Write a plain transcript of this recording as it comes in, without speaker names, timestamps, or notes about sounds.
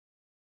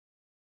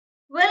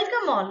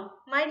Welcome all,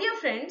 my dear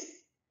friends.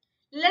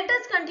 Let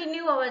us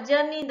continue our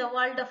journey in the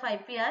world of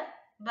IPR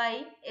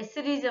by a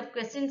series of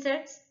question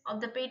sets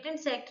of the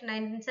Patents Act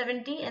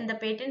 1970 and the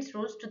Patents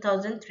Rules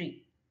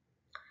 2003.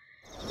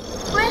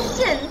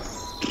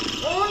 Questions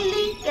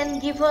only can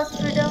give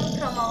us freedom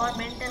from our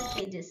mental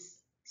cages.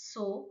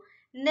 So,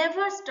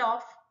 never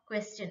stop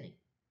questioning.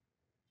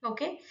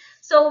 Okay.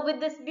 So, with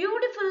this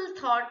beautiful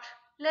thought,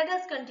 let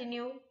us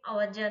continue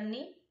our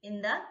journey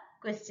in the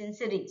question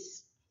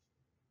series.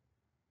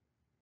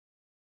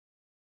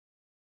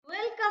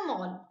 Welcome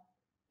all,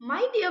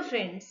 my dear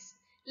friends.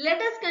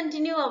 Let us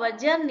continue our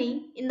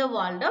journey in the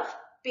world of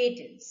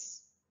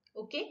patents.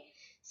 Okay,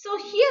 so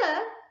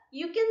here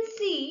you can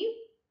see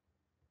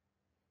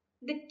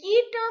the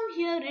key term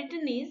here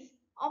written is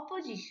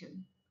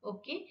opposition.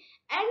 Okay,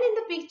 and in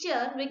the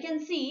picture we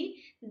can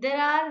see there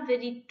are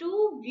very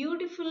two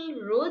beautiful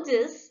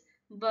roses,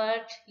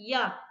 but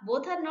yeah,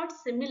 both are not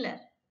similar.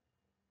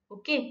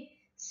 Okay,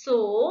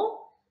 so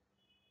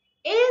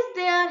as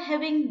they are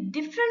having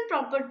different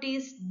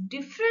properties,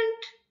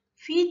 different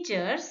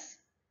features,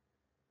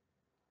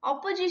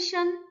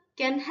 opposition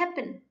can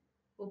happen.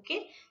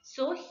 Okay,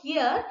 so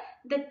here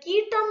the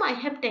key term I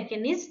have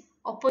taken is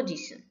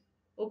opposition.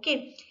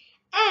 Okay,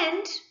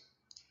 and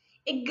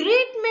a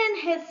great man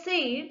has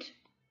said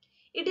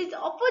it is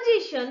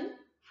opposition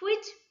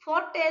which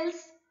foretells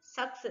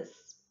success.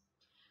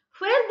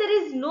 Where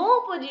there is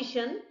no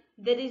opposition,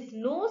 there is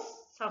no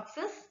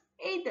success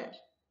either.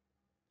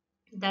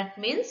 That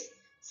means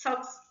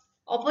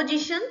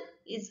opposition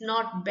is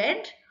not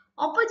bad.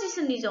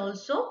 Opposition is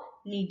also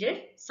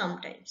needed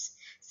sometimes.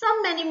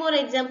 Many more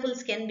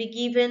examples can be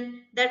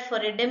given that for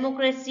a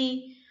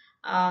democracy,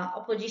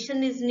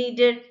 opposition is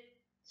needed.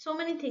 So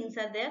many things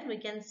are there we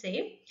can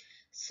say.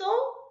 So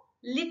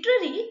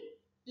literally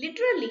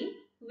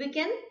we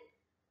can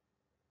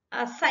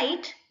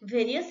cite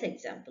various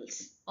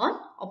examples on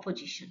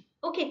opposition.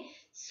 Okay,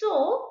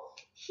 so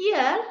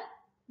here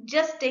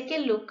just take a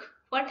look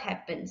what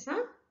happens.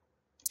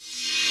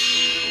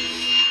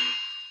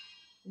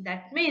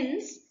 That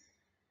means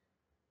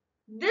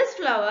this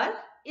flower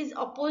is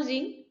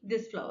opposing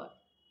this flower.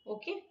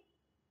 Okay,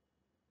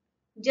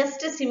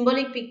 just a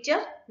symbolic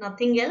picture,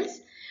 nothing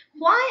else.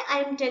 Why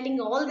I am telling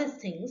all these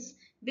things?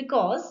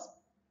 Because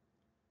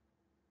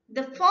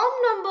the form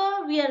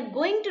number we are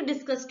going to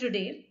discuss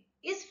today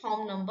is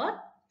form number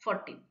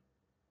 14.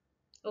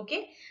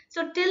 Okay,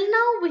 so till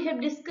now we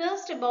have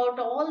discussed about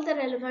all the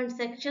relevant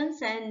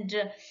sections and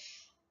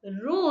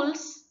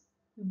rules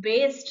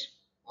based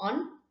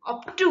on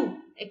up to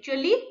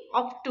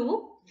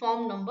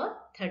form number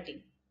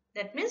 13.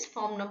 That means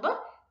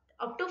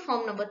up to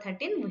form number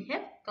 13 we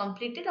have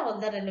completed all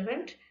the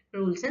relevant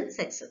rules and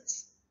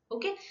sections.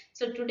 Okay,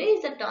 so today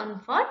is the turn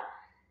for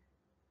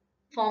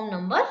form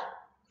number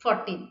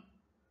 14,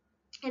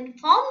 and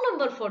form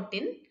number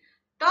 14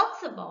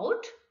 talks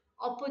about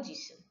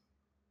opposition.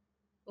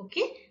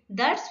 Okay,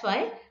 that's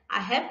why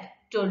I have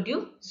told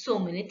you so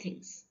many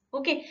things.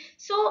 Okay,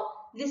 so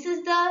this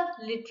is the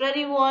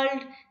literary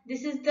world,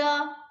 this is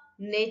the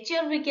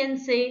nature we can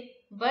say,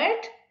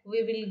 but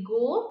we will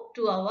go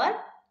to our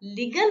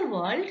legal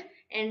world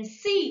and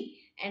see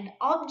and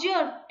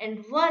observe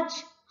and watch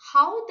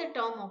how the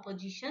term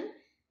opposition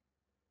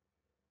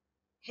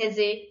has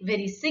a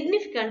very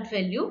significant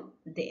value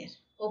there.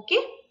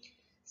 Okay,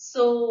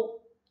 so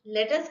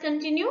let us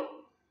continue.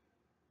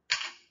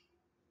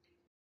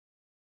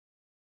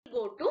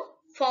 Go to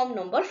form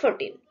number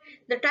 14.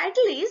 The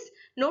title is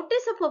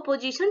Notice of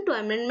Opposition to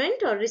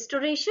Amendment or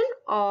Restoration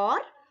or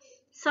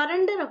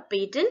Surrender of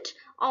Patent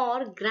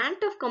or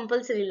Grant of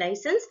Compulsory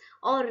License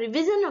or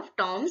Revision of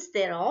Terms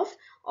thereof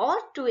or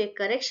to a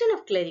correction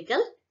of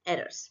clerical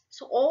errors.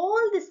 So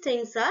all these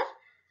things are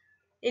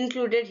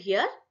included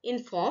here in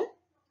form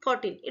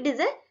 14. It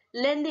is a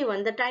lengthy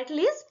one. The title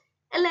is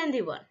a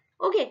lengthy one.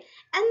 Okay,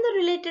 and the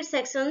related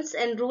sections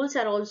and rules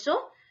are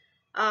also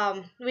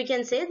we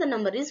can say the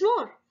number is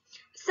more.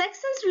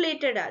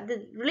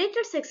 The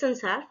related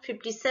sections are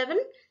 57,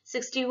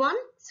 61,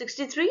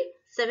 63,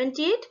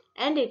 78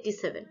 and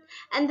 87,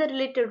 and the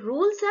related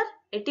rules are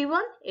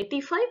 81,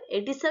 85,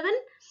 87,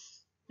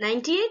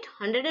 98,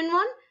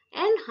 101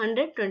 and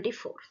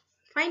 124.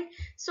 Fine.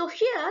 So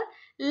here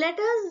let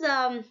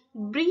us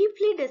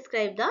briefly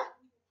describe the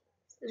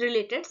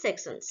related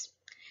sections.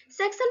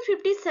 Section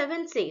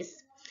 57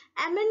 says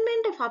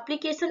amendment of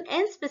application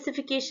and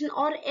specification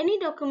or any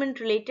document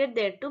related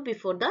thereto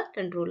before the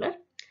controller.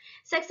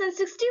 Section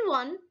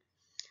 61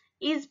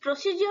 is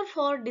procedure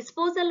for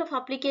disposal of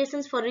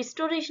applications for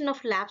restoration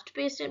of lapsed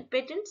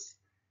patents.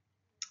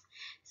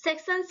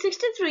 Section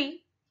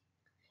 63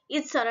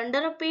 is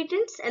surrender of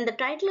patents, and the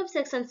title of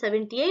section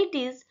 78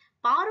 is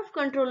power of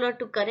controller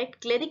to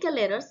correct clerical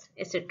errors,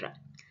 etc.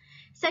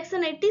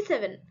 Section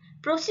 87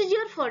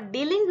 procedure for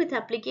dealing with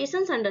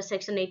applications under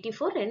section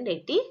 84 and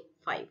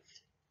 85.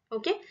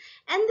 Okay,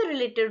 and the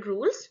related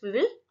rules we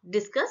will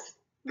discuss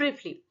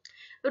briefly.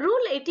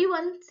 Rule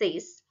 81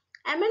 says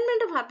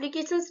amendment of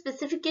application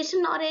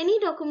specification or any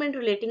document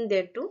relating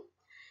thereto.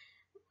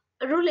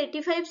 Rule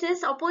 85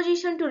 says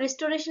opposition to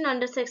restoration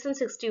under section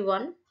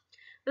 61.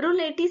 Rule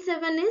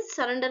 87 is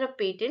surrender of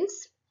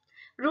patents.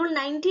 Rule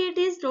 98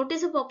 is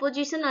notice of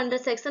opposition under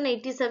section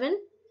 87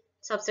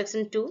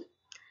 subsection 2.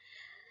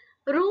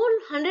 Rule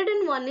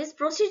 101 is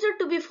procedure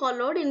to be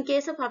followed in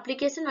case of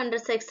application under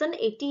section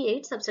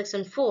 88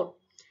 subsection 4.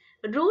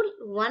 Rule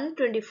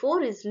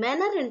 124 is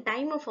manner and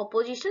time of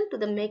opposition to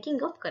the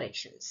making of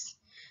corrections.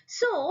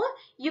 So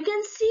you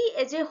can see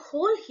as a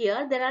whole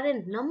here there are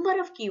a number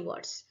of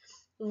keywords.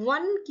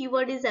 One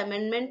keyword is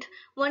amendment,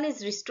 one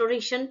is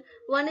restoration,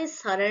 one is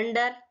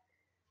surrender,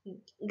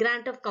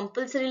 grant of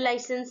compulsory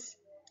license,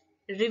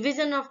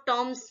 revision of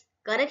terms,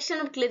 correction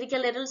of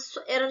clerical errors.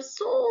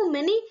 So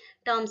many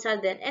terms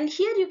are there, and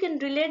here you can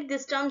relate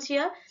these terms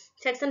here.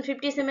 Section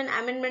 57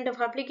 amendment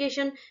of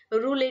application,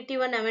 rule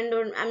 81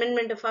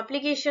 amendment of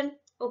application.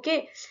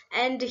 Okay,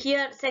 and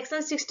here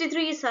section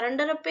 63 is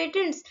surrender of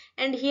patents,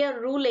 and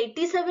here rule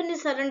 87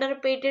 is surrender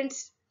of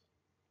patents.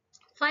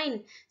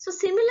 Fine. So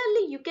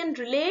similarly you can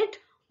relate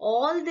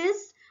all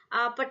this,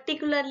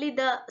 particularly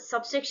the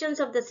subsections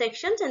of the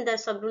sections and the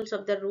subrules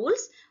of the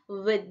rules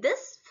with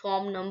this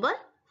form number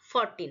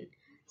 14.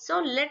 So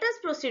let us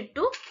proceed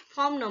to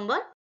form number.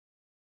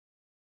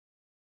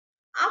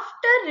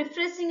 After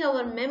refreshing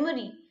our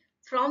memory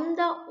from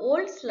the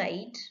old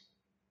slide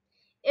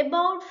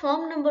about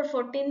form number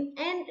 14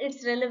 and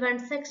its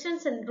relevant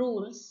sections and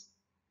rules,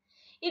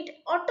 it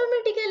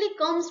automatically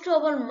comes to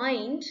our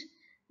mind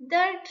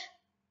that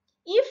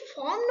if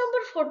form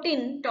number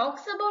 14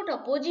 talks about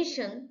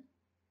opposition,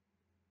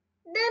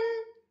 then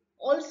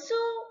also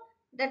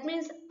that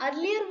means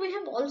earlier we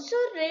have also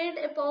read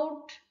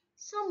about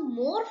some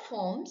more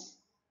forms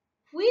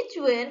which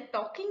were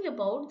talking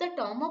about the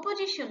term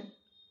opposition.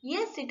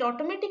 Yes, it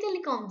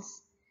automatically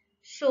comes.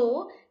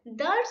 So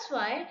that's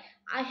why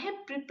I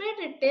have prepared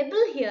a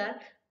table here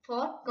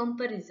for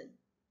comparison.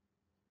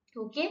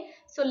 Okay,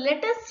 so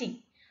let us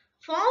see.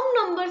 Form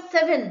number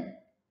 7.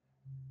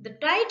 The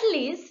title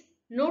is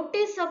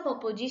Notice of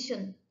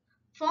Opposition.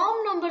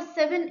 Form number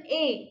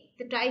 7A.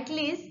 The title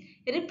is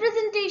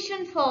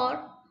Representation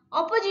for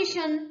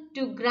Opposition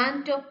to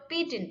Grant of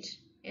Patent.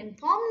 And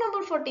form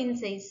number 14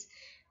 says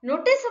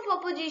Notice of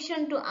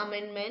Opposition to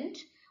Amendment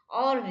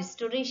or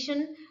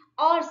Restoration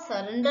or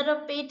Surrender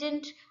of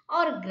Patent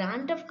or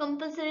Grant of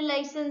Compulsory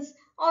License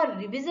or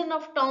Revision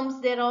of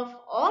Terms thereof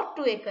or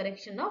to a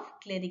correction of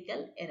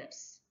clerical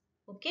errors.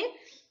 Okay.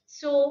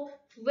 So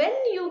when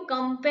you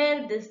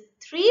compare these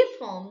three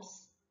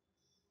forms,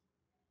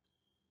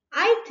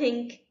 I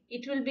think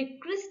it will be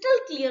crystal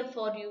clear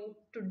for you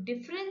to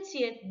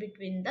differentiate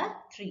between the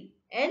three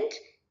and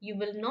you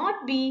will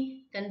not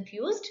be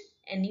confused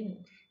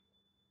anymore.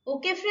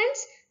 Okay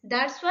friends,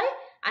 that's why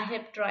I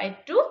have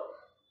tried to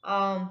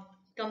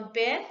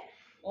compare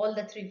all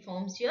the three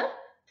forms here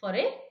for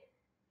a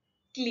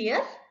clear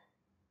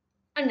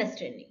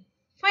understanding.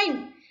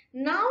 Fine.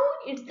 Now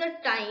it's the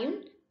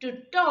time to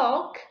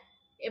talk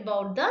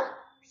about the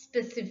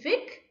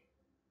specific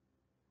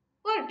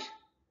word.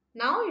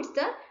 Now it's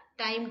the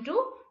time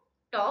to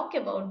talk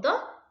about the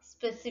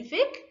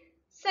specific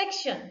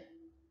section.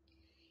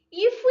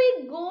 If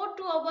we go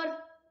to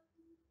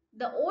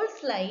the old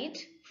slide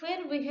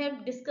where we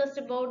have discussed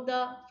about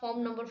the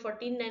form number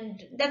 14,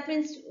 and that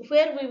means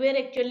where we were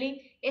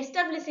actually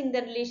establishing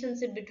the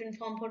relationship between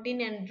form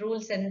 14 and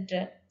rules and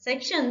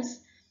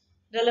sections,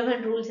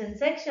 relevant rules and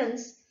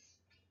sections,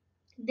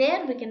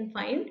 there we can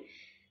find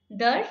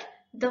that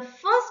the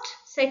first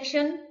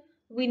section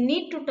we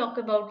need to talk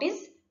about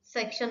is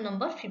section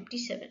number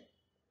 57.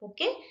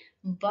 Okay,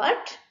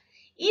 but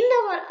in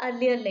our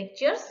earlier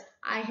lectures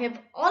I have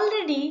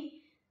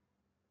already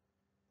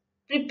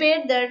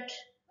prepared that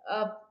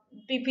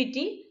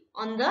PPT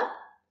on the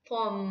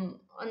form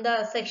on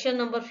the section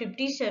number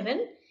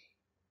 57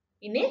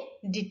 in a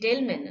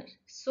detailed manner.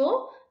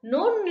 So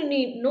no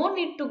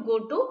need to go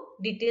to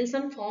details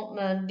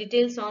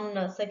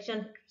on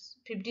section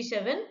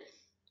 57.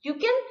 You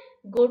can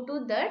go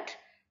to that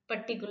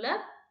particular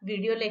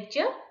video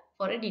lecture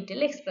for a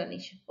detailed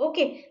explanation.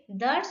 Okay,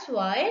 that's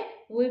why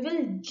we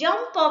will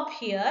jump up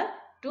here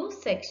to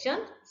section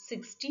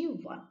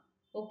 61.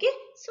 Okay,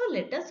 so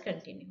let us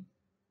continue.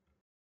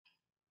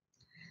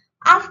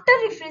 After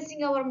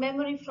refreshing our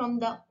memory from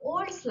the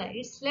old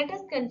slides, let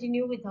us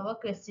continue with our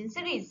question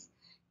series.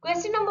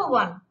 Question number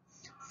 1.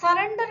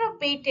 Surrender of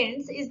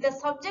patents is the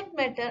subject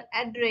matter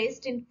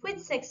addressed in which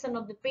section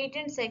of the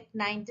Patents Act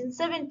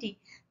 1970?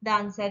 The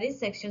answer is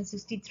section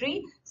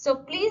 63. So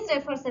please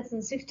refer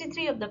section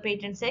 63 of the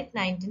Patents Act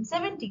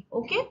 1970.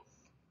 Okay.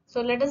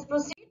 So let us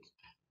proceed.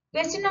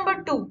 Question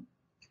number 2.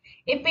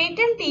 A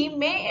patentee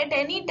may at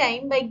any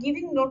time, by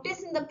giving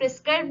notice in the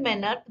prescribed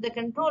manner to the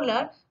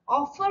controller,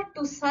 offer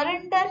to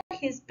surrender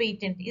his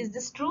patent. Is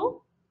this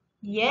true?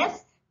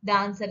 Yes. The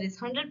answer is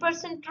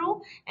 100%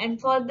 true. And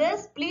for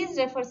this, please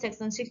refer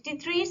section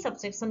 63,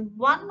 subsection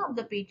 1 of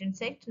the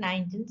Patents Act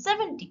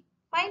 1970.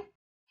 Fine.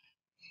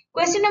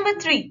 Question number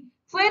 3.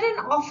 Where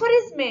an offer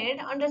is made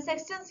under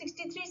section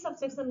 63,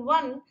 subsection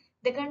 1,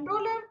 The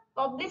controller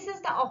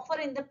publishes the offer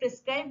in the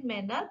prescribed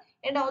manner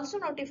and also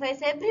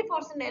notifies every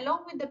person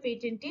along with the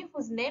patentee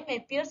whose name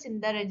appears in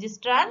the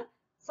register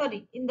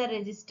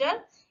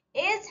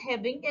as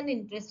having an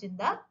interest in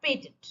the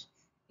patent.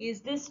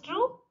 Is this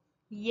true?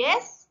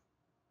 Yes?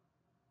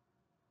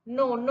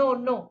 No, no,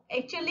 no.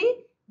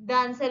 Actually, the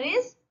answer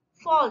is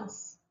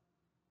false.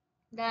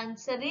 The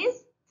answer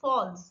is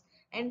false.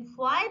 And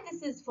why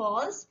this is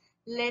false?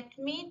 Let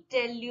me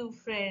tell you,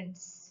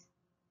 friends.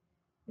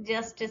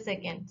 Just a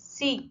second.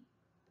 See,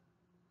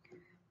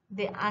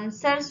 the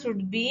answer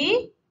should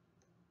be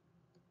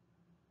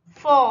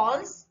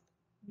false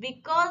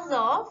because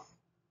of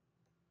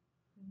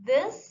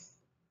this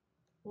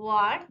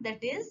word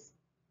that is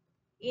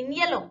in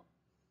yellow.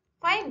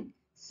 Fine.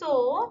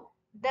 So,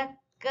 the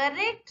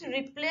correct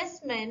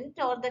replacement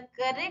or the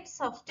correct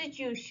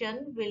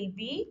substitution will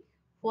be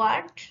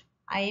what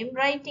I am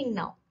writing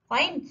now.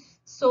 Fine.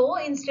 So,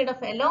 instead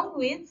of along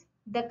with,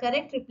 the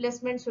correct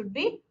replacement should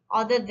be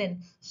other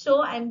than.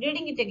 So, I am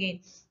reading it again.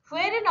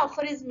 Where an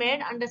offer is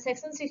made under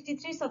section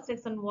 63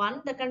 subsection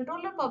 1, the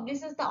controller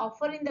publishes the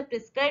offer in the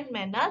prescribed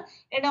manner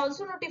and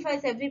also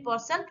notifies every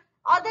person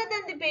other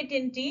than the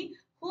patentee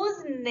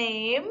whose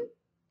name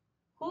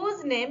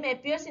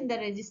appears in the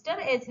register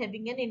as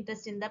having an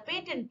interest in the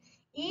patent.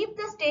 If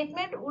the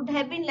statement would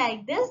have been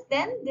like this,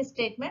 then this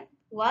statement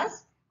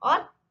was,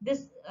 or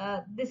this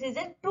is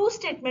a true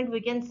statement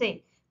we can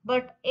say.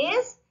 But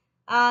as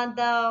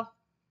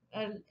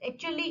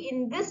actually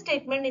in this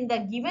statement, in the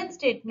given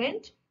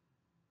statement,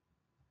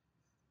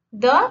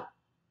 the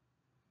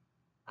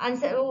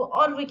answer,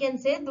 or we can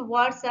say the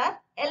words are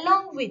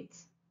along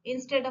with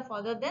instead of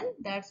other than.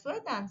 That's why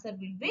the answer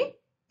will be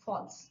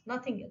false,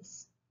 nothing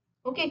else.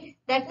 Okay,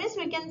 that means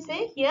we can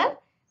say here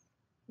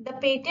the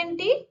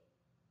patentee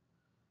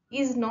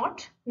is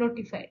not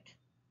notified.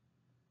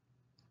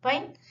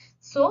 Fine.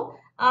 So,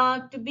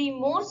 to be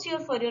more sure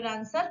for your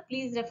answer,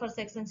 please refer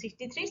section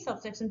 63,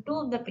 subsection 2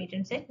 of the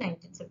Patents Act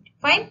 1970.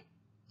 Fine.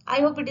 I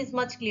hope it is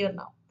much clear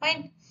now.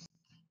 Fine.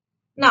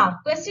 Now,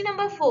 question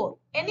number 4.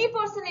 Any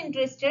person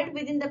interested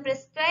within the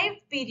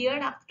prescribed period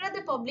after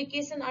the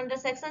publication under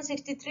section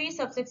 63,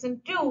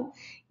 subsection 2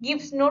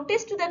 gives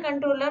notice to the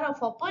controller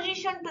of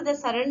opposition to the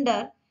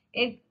surrender,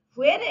 and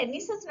where any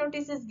such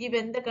notice is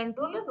given, the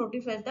controller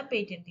notifies the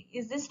patentee.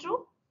 Is this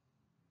true?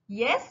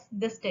 Yes,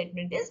 this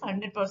statement is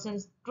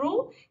 100%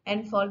 true,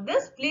 and for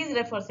this, please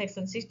refer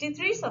section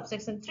 63,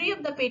 subsection 3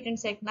 of the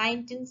Patents Act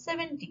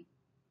 1970.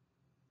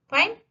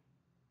 Fine.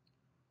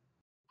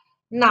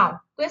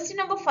 Now, question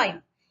number 5.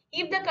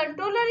 If the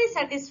controller is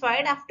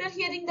satisfied after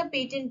hearing the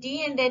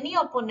patentee and any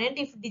opponent,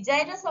 if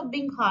desirous of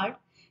being heard,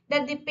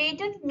 that the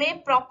patent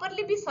may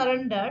properly be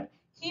surrendered,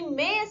 he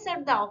may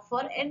accept the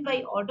offer and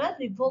by order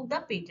revoke the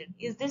patent.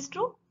 Is this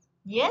true?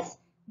 Yes,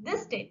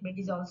 this statement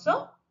is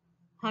also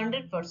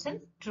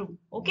 100% true.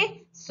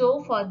 Okay.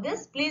 So, for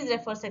this, please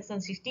refer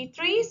section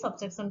 63,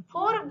 subsection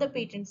 4 of the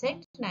Patents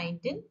Act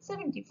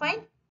 1970.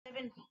 Fine.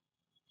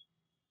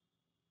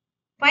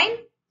 Fine.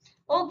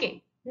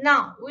 Okay.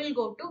 Now, we'll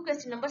go to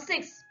question number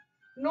 6.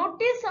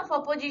 Notice of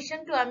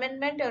opposition to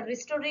amendment or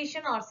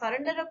restoration or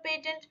surrender of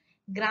patent,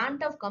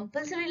 grant of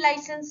compulsory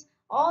license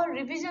or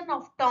revision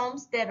of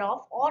terms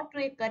thereof or to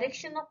a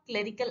correction of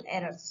clerical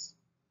errors.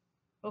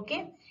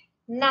 Okay.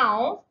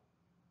 Now,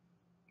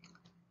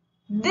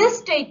 this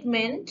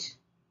statement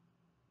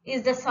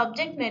is the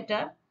subject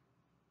matter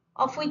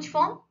of which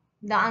form?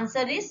 The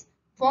answer is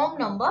form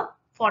number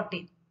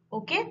 14.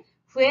 Okay.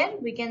 Where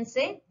we can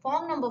say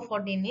form number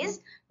 14 is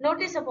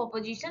notice of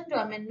opposition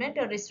to amendment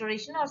or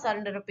restoration or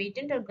surrender of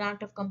patent or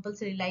grant of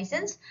compulsory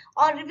license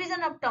or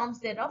revision of terms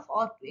thereof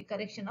or a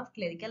correction of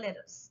clerical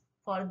errors.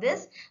 For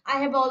this, I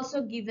have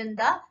also given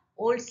the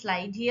old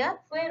slide here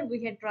where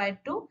we had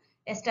tried to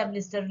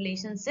establish the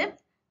relationship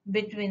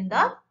between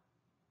the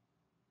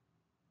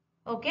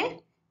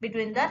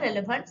between the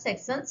relevant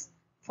sections,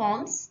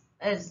 forms,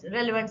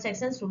 relevant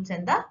sections, rules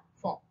and the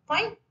form.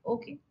 Fine.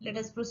 Okay. Let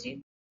us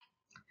proceed.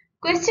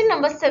 Question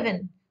number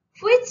 7.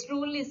 Which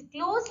rule is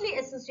closely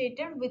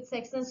associated with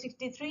section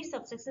 63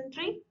 subsection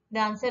 3? The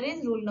answer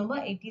is rule number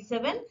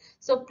 87.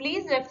 So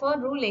please refer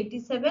rule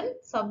 87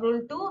 sub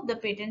rule 2 of the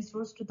Patents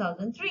Rules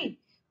 2003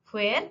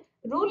 where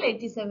rule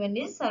 87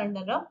 is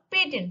surrender of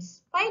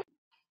patents. Fine.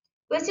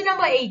 Question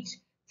number 8.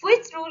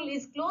 Which rule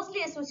is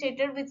closely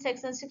associated with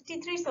section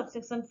 63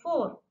 subsection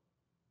 4?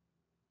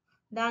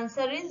 The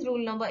answer is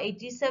rule number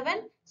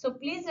 87. So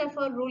please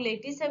refer rule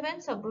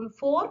 87 sub rule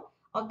 4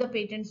 of the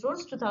Patents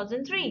Rules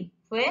 2003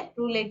 where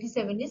rule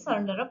 87 is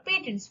surrender of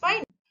patents.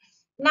 Fine.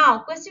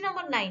 Now question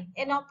number 9.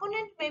 An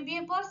opponent may be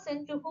a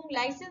person to whom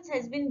license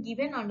has been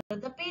given under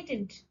the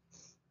patent.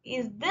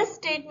 Is this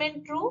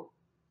statement true?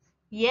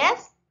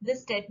 Yes,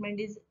 this statement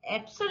is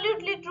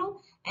absolutely true,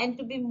 and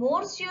to be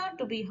more sure,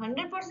 to be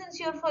 100%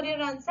 sure for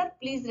your answer,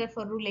 please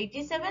refer rule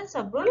 87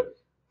 sub rule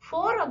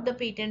 4 of the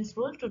Patents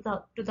Rule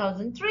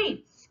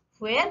 2003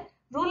 where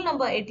rule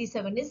number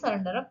 87 is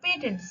surrender of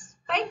patents.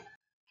 Fine.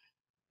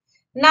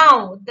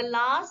 Now the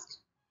last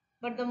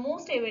but the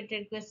most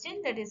awaited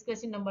question, that is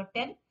question number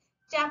 10.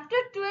 Chapter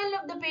 12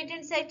 of the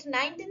Patents Act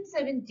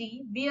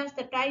 1970 bears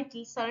the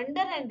title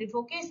Surrender and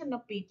Revocation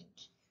of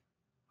Patent.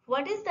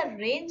 What is the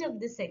range of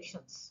the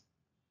sections?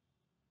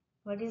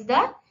 What is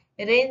the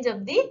range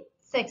of the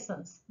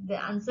sections?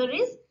 The answer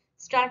is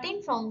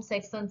starting from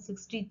section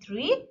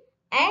 63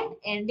 and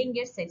ending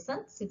at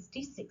section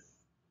 66.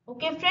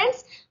 Okay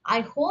friends, I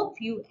hope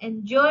you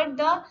enjoyed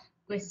the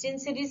question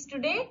series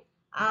today.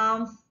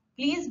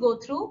 Please go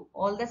through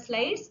all the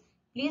slides.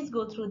 Please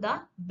go through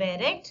the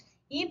direct.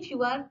 If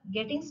you are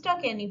getting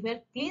stuck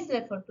anywhere, please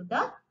refer to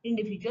the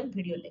individual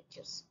video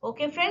lectures.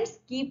 Okay friends,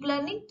 keep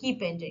learning,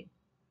 keep enjoying.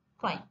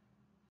 Fine.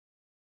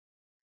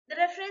 The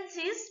reference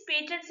is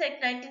Patents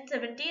Act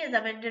 1970 as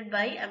amended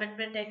by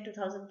Amendment Act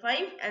 2005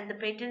 and the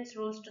Patents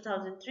Rules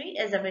 2003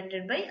 as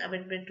amended by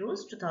Amendment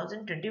Rules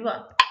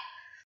 2021.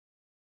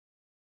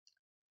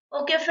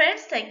 Okay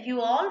friends, thank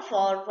you all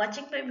for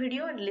watching my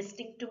video and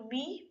listening to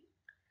me.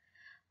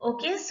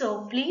 Okay,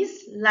 so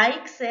please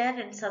like, share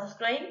and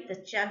subscribe the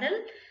channel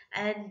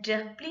and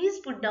please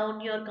put down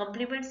your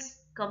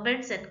compliments,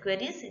 comments and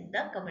queries in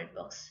the comment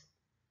box.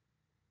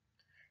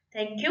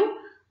 Thank you.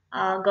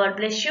 God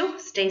bless you.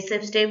 Stay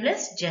safe, stay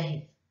blessed. Jai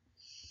Hind.